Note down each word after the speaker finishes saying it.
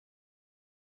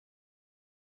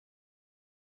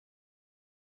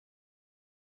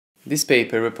This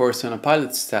paper reports on a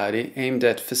pilot study aimed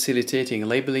at facilitating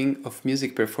labeling of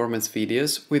music performance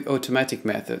videos with automatic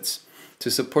methods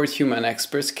to support human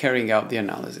experts carrying out the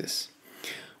analysis.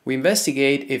 We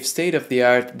investigate if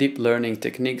state-of-the-art deep learning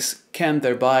techniques can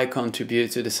thereby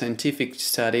contribute to the scientific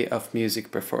study of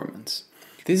music performance.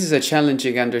 This is a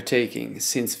challenging undertaking,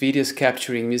 since videos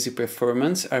capturing music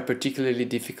performance are particularly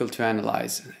difficult to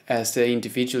analyze, as the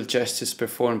individual gestures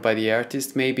performed by the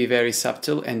artist may be very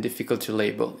subtle and difficult to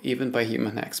label, even by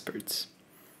human experts.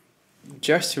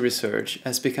 Gesture research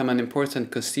has become an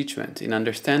important constituent in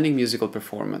understanding musical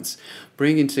performance,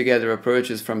 bringing together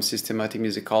approaches from systematic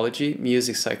musicology,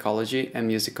 music psychology, and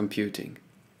music computing.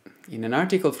 In an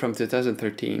article from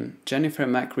 2013, Jennifer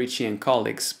McRitchie and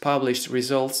colleagues published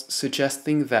results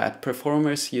suggesting that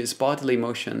performers use bodily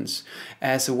motions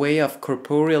as a way of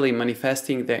corporeally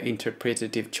manifesting their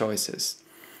interpretative choices.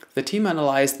 The team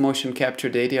analyzed motion capture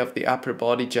data of the upper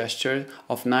body gesture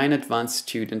of 9 advanced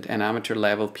student and amateur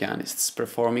level pianists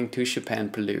performing two Chopin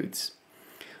preludes.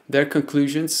 Their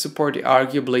conclusions support the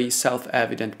arguably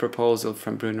self-evident proposal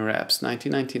from Bruno Repp's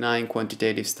 1999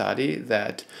 quantitative study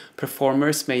that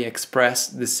performers may express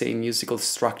the same musical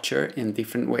structure in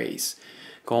different ways,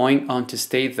 going on to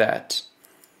state that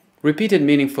repeated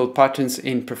meaningful patterns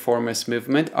in performers'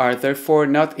 movement are therefore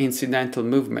not incidental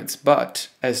movements, but,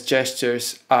 as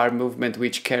gestures are movements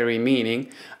which carry meaning,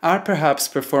 are perhaps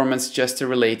performance gesture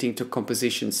relating to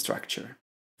composition structure.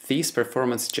 These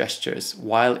performance gestures,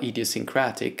 while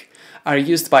idiosyncratic, are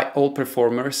used by all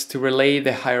performers to relay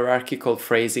the hierarchical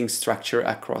phrasing structure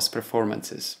across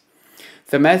performances.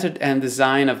 The method and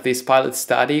design of this pilot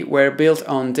study were built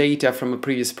on data from a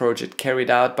previous project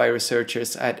carried out by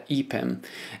researchers at IPEM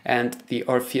and the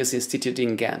Orpheus Institute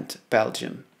in Ghent,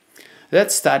 Belgium.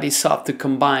 That study sought to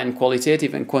combine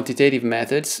qualitative and quantitative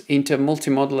methods into a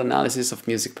multimodal analysis of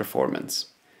music performance.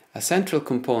 A central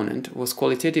component was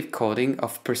qualitative coding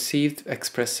of perceived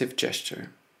expressive gesture.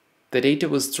 The data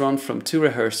was drawn from 2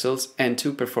 rehearsals and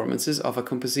 2 performances of a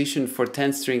composition for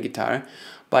 10-string guitar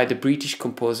by the British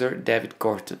composer David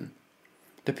Gorton.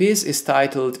 The piece is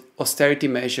titled Austerity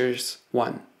Measures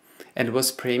 1 and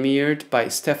was premiered by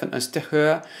Stefan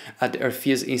Ostersjo at the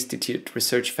Orpheus Institute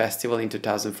Research Festival in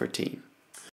 2014.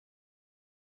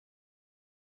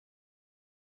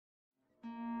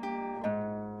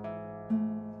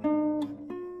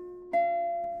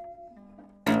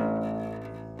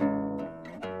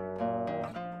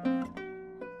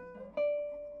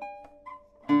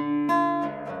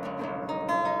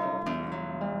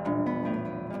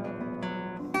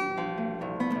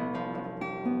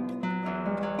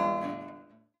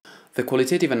 The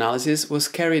qualitative analysis was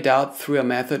carried out through a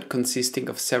method consisting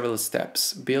of several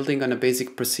steps, building on a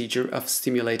basic procedure of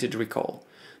stimulated recall.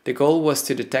 The goal was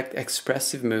to detect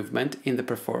expressive movement in the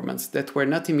performance that were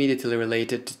not immediately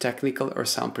related to technical or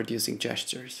sound-producing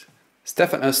gestures.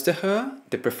 Stefan Ostersjo,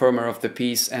 the performer of the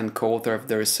piece and co-author of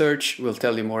the research, will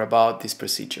tell you more about this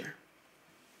procedure.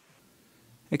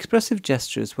 Expressive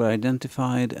gestures were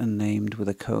identified and named with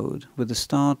a code, with the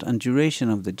start and duration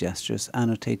of the gestures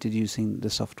annotated using the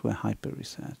software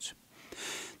HyperResearch.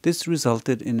 This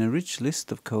resulted in a rich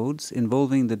list of codes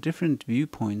involving the different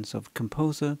viewpoints of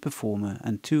composer, performer,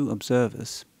 and 2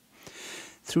 observers.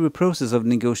 Through a process of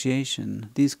negotiation,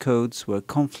 these codes were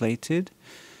conflated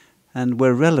and,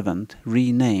 where relevant,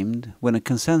 renamed when a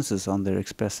consensus on their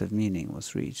expressive meaning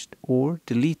was reached, or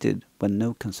deleted when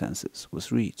no consensus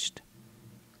was reached.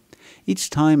 Each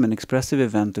time an expressive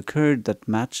event occurred that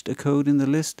matched a code in the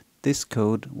list, this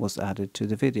code was added to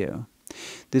the video.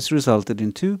 This resulted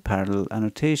in 2 parallel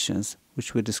annotations,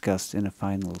 which were discussed in a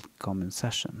final common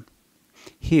session.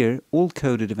 Here, all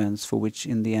coded events for which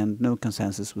in the end no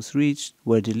consensus was reached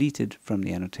were deleted from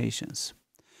the annotations.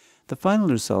 The final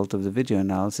result of the video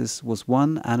analysis was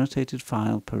 1 annotated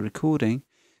file per recording,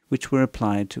 which were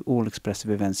applied to all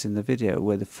expressive events in the video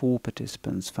where the 4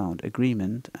 participants found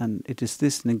agreement, and it is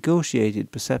this negotiated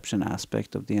perception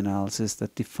aspect of the analysis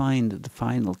that defined the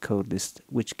final code list,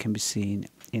 which can be seen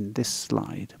in this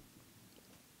slide.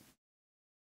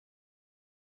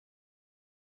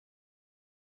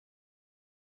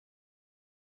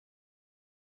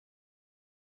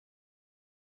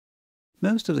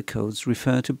 Most of the codes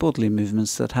refer to bodily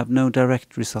movements that have no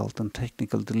direct result on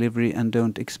technical delivery and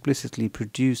don't explicitly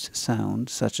produce sound,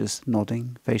 such as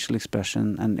nodding, facial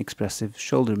expression, and expressive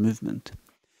shoulder movement.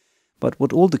 But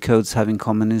what all the codes have in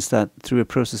common is that, through a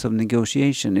process of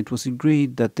negotiation, it was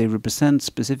agreed that they represent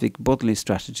specific bodily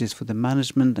strategies for the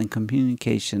management and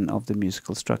communication of the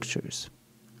musical structures.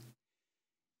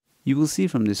 You will see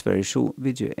from this very short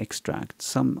video extract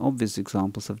some obvious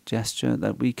examples of gesture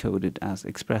that we coded as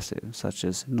expressive, such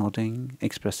as nodding,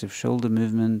 expressive shoulder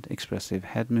movement, expressive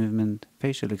head movement,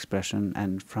 facial expression,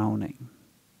 and frowning.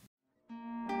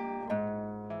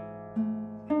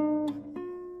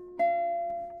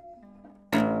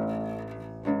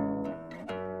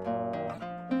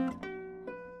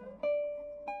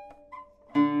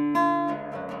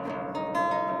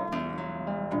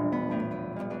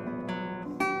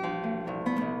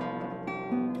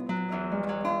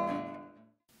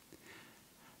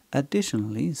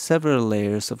 Additionally, several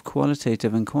layers of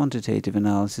qualitative and quantitative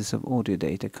analysis of audio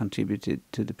data contributed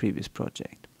to the previous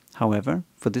project. However,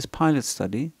 for this pilot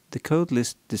study, the code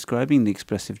list describing the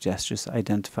expressive gestures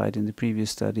identified in the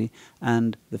previous study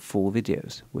and the 4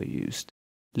 videos were used,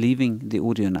 leaving the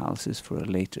audio analysis for a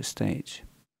later stage.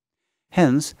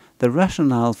 Hence, the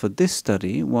rationale for this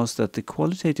study was that the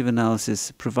qualitative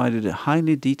analysis provided a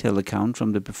highly detailed account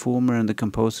from the performer and the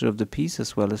composer of the piece,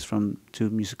 as well as from 2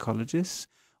 musicologists,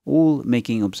 all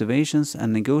making observations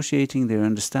and negotiating their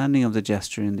understanding of the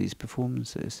gesture in these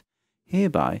performances.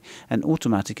 Hereby, an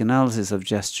automatic analysis of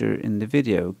gesture in the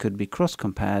video could be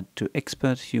cross-compared to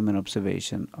expert human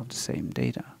observation of the same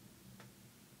data.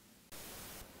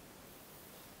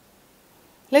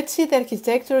 Let's see the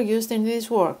architecture used in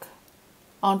this work.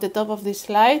 On the top of this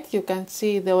slide you can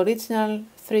see the original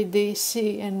 3D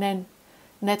CNN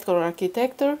network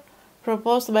architecture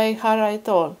proposed by Hara et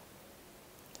al.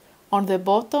 On the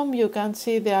bottom you can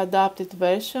see the adapted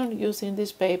version used in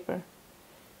this paper.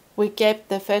 We kept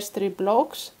the first 3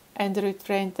 blocks and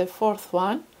retrained the 4th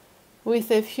one, with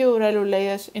a few ReLU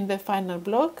layers in the final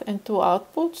block and 2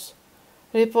 outputs,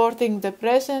 reporting the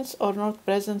presence or not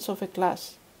presence of a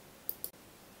class.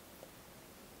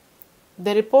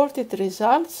 The reported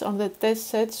results on the test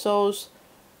set shows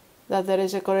that there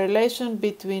is a correlation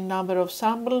between number of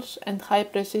samples and high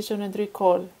precision and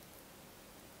recall.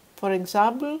 For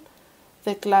example,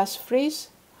 the class freeze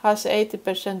has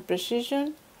 80%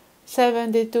 precision,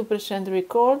 72%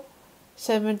 recall,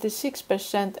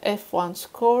 76% F1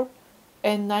 score,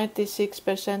 and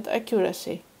 96%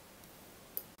 accuracy.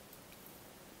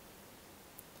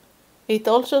 It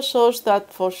also shows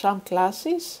that for some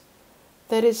classes,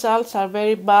 the results are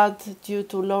very bad due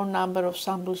to low number of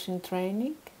samples in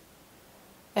training.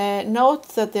 Note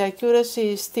that the accuracy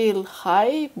is still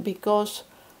high because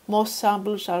most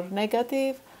samples are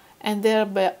negative and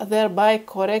thereby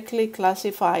correctly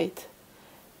classified.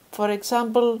 For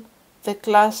example, the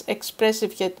class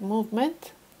expressive head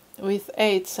movement with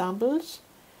 8 samples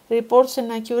reports an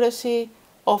accuracy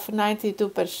of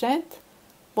 92%,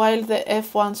 while the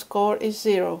F1 score is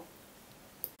 0.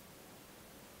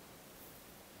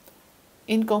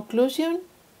 In conclusion,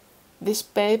 this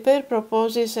paper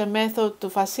proposes a method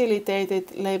to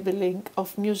facilitate labeling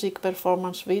of music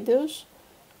performance videos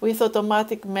with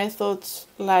automatic methods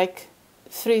like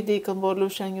 3D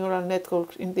convolutional neural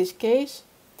networks in this case,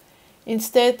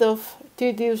 instead of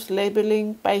tedious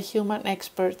labeling by human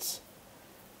experts.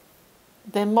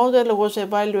 The model was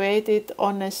evaluated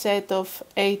on a set of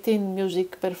 18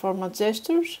 music performance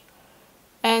gestures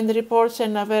and reports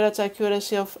an average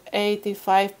accuracy of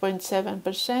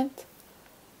 85.7%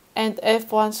 and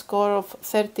F1 score of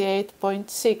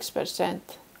 38.6%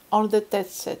 on the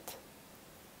test set.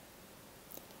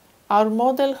 Our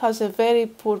model has a very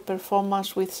poor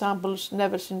performance with samples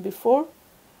never seen before,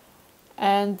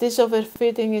 and this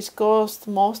overfitting is caused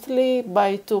mostly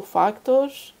by 2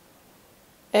 factors.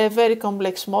 A very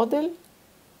complex model.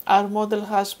 Our model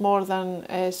has more than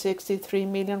 63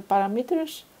 million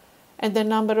parameters, and the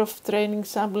number of training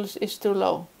samples is too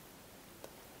low.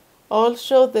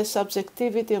 Also, the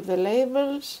subjectivity of the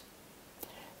labels.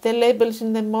 The labels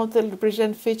in the model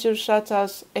represent features such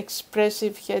as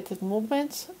expressive head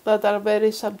movements that are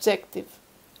very subjective.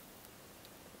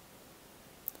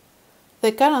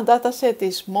 The current dataset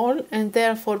is small and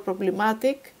therefore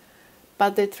problematic,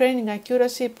 but the training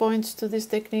accuracy points to this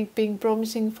technique being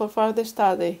promising for further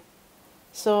study.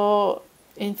 So,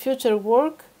 in future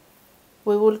work,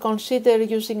 we will consider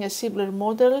using a simpler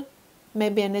model,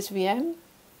 maybe an SVM,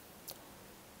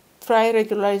 try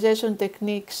regularization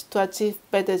techniques to achieve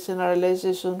better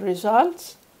generalization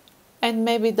results, and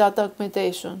maybe data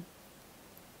augmentation.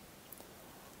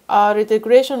 Our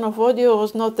integration of audio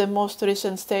was not the most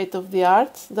recent state of the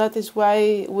art, that is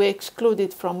why we exclude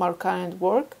it from our current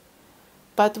work,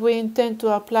 but we intend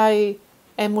to apply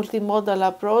a multimodal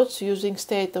approach using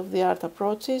state-of-the-art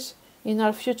approaches in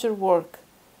our future work,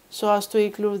 so as to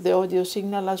include the audio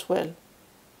signal as well.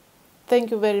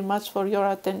 Thank you very much for your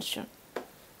attention.